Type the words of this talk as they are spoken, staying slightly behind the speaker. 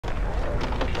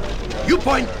You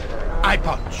point, I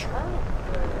punch.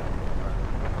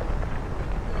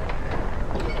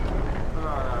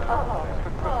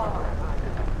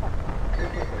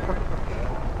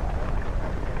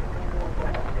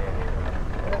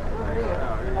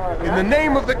 In the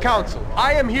name of the Council,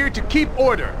 I am here to keep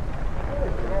order.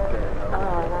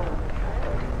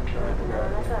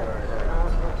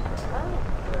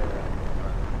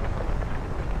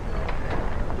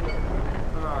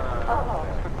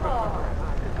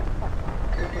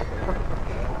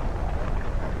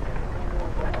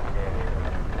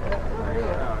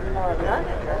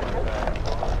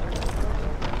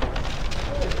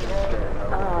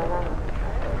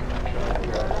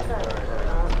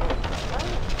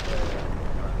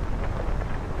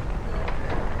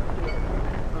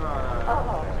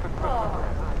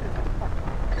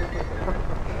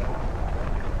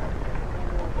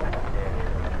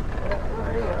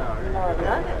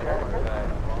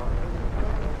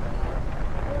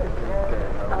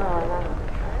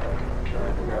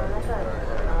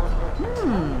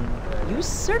 You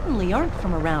certainly aren't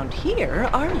from around here,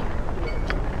 are you?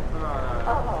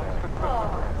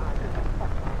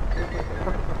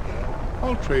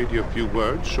 I'll trade you a few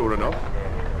words, sure enough.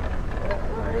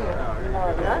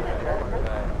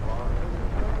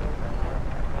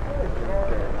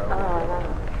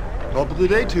 Top of the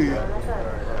day to you.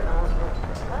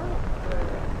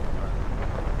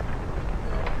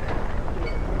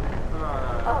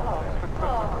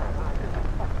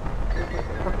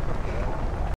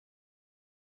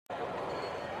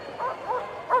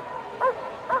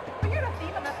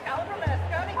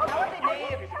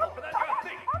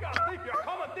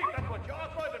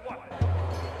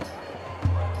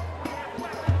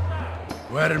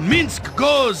 Where Minsk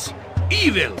goes,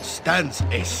 evil stands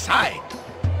aside.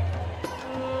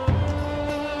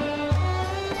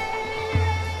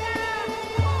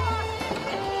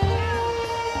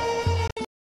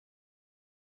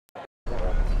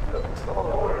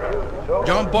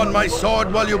 Jump on my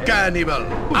sword while you can, evil.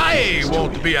 I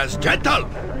won't be as gentle.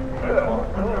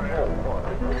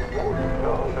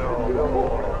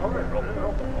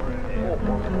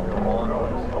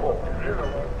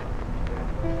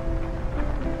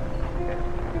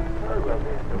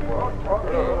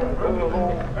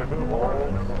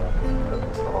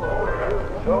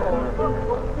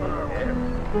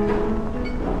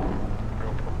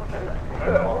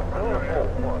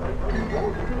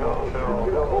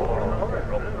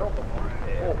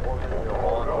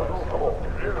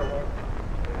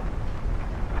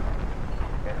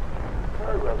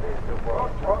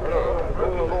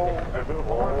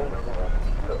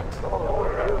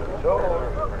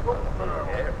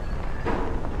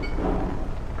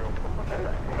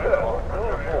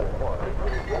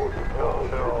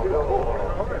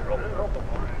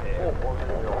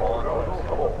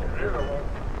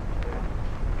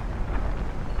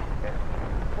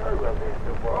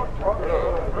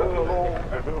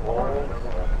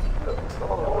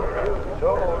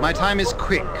 My time is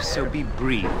quick, so be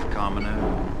brief, commoner.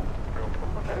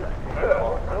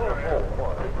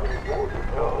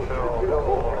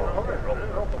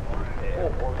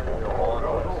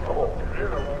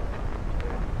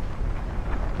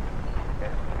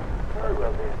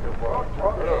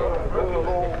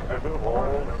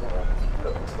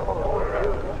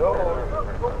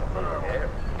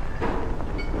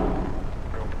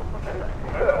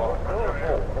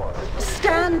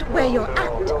 Stand where you're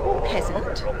at,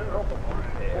 peasant.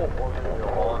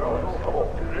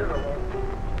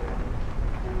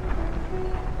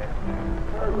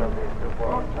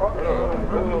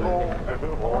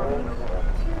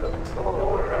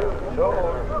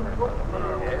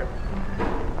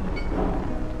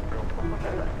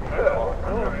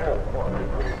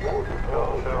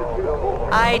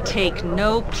 I take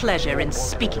no pleasure in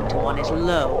speaking to one as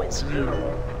low as you.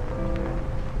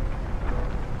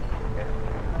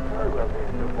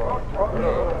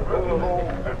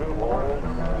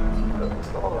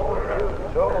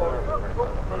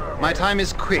 My time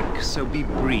is quick, so be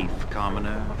brief,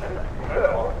 commoner.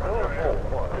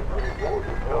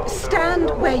 Stand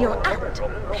where you're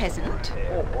at, peasant.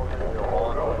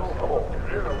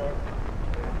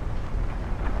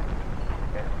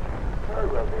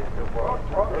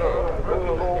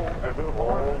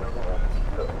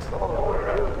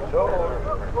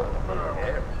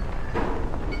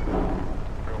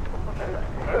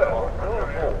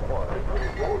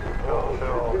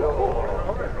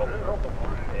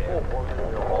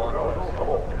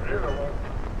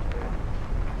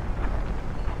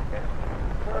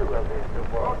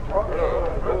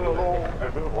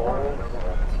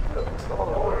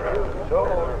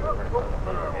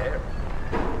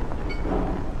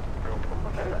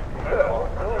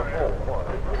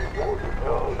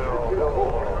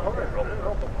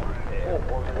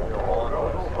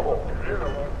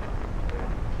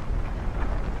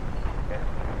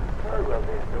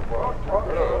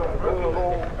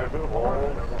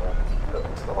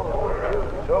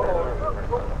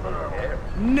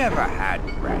 Never had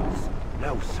rats.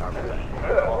 No, sorry.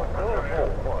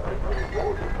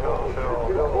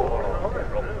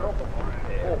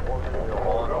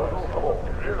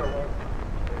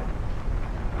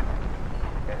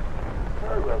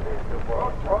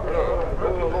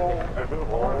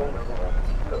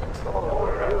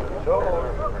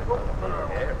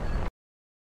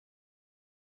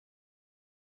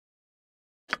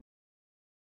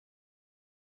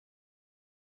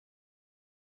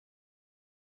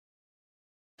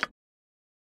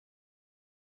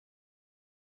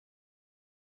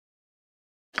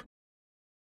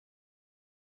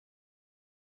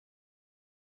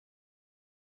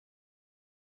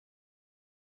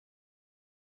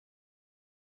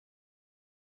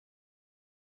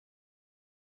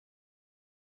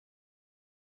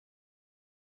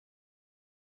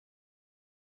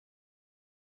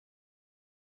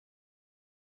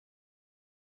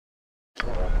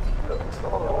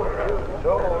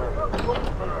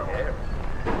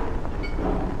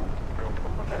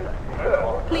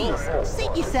 Please,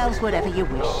 seat yourselves wherever you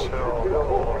wish.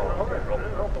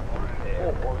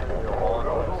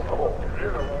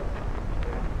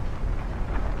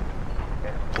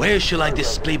 Where shall I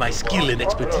display my skill and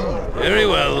expertise? Very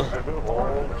well.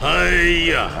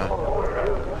 Hiya. I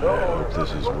hope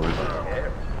this is worth it.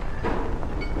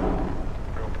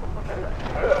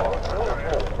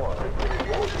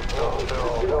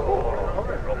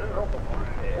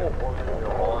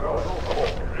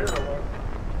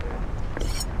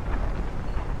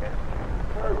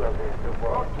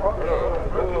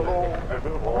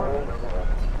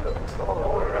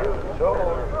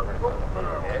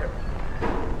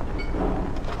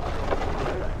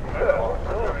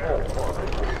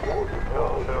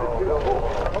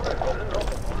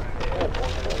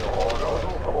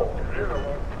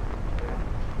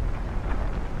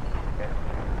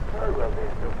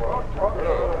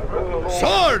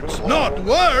 Swords, not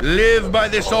words! Live by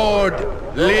the sword.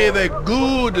 Live a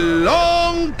good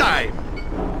long time.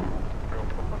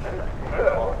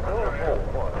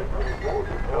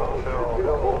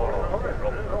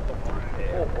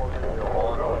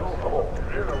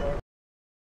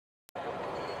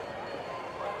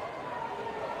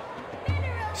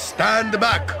 Stand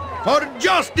back for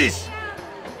justice!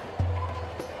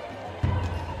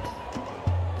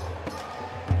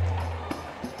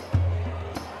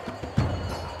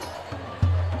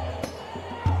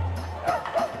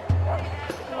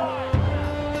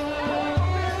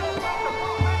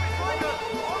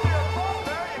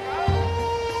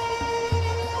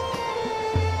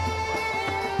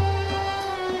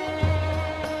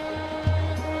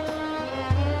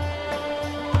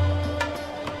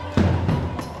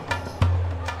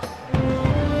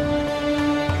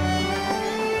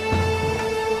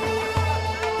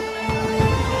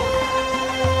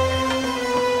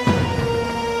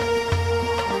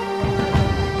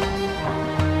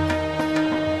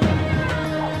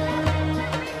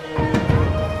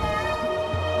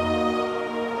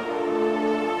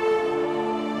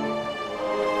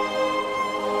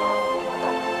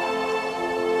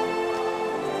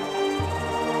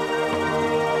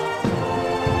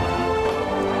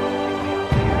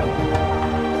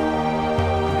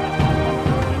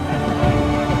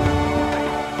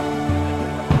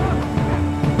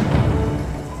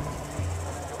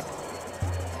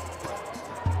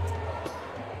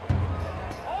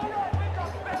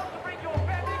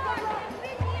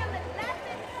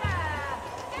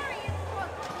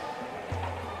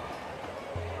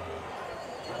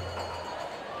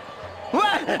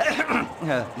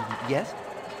 Yes?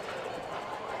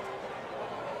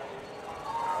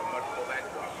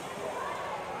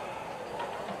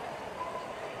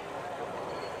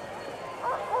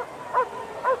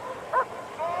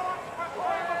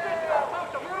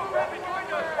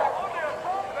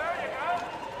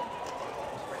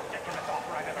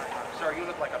 Sir, you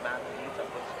look like a man who needs a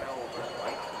good spell over his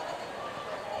wife.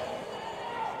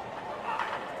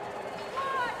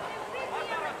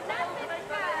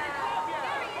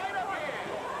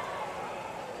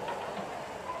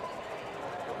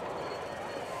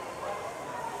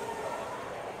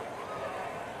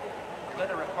 I'm going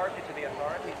to report you to the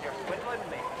authorities. You're swindling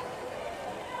me.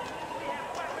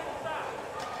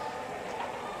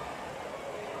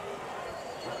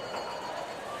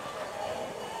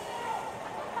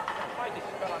 I just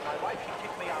spell on my wife. She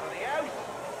kicked me out of the house.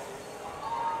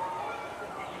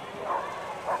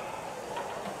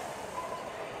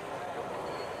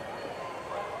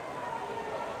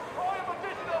 I am a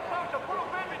digital poacher. Put a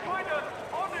man between us.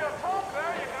 On your top.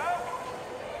 There you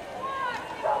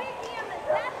go.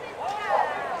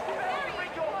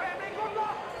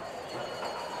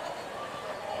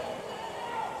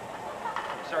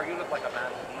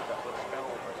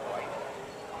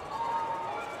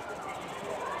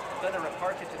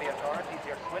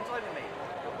 You're swindling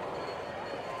me.